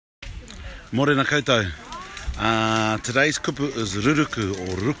Morena koutou. Today's kupu is Ruruku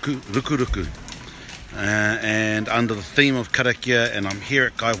or Ruruku. And under the theme of Karakia, and I'm here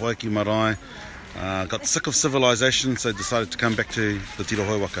at Kaiwaiki Marae. Got sick of civilization, so decided to come back to the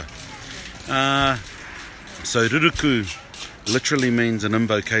Tirohoi waka. So Ruruku literally means an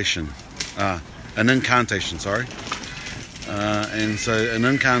invocation, an incantation, sorry. And so an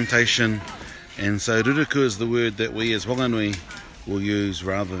incantation, and so Ruruku is the word that we as Wanganui will use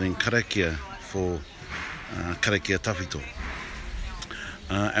rather than Karakia for Karakia tawhito.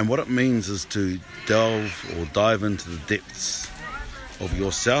 And what it means is to delve or dive into the depths of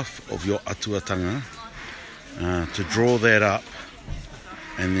yourself, of your atuatanga, to draw that up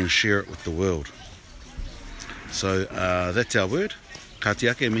and then share it with the world. So that's our word. Ka te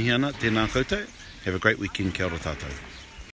ake mihi ana, tēnā koutou. Have a great weekend, kia ora tātou.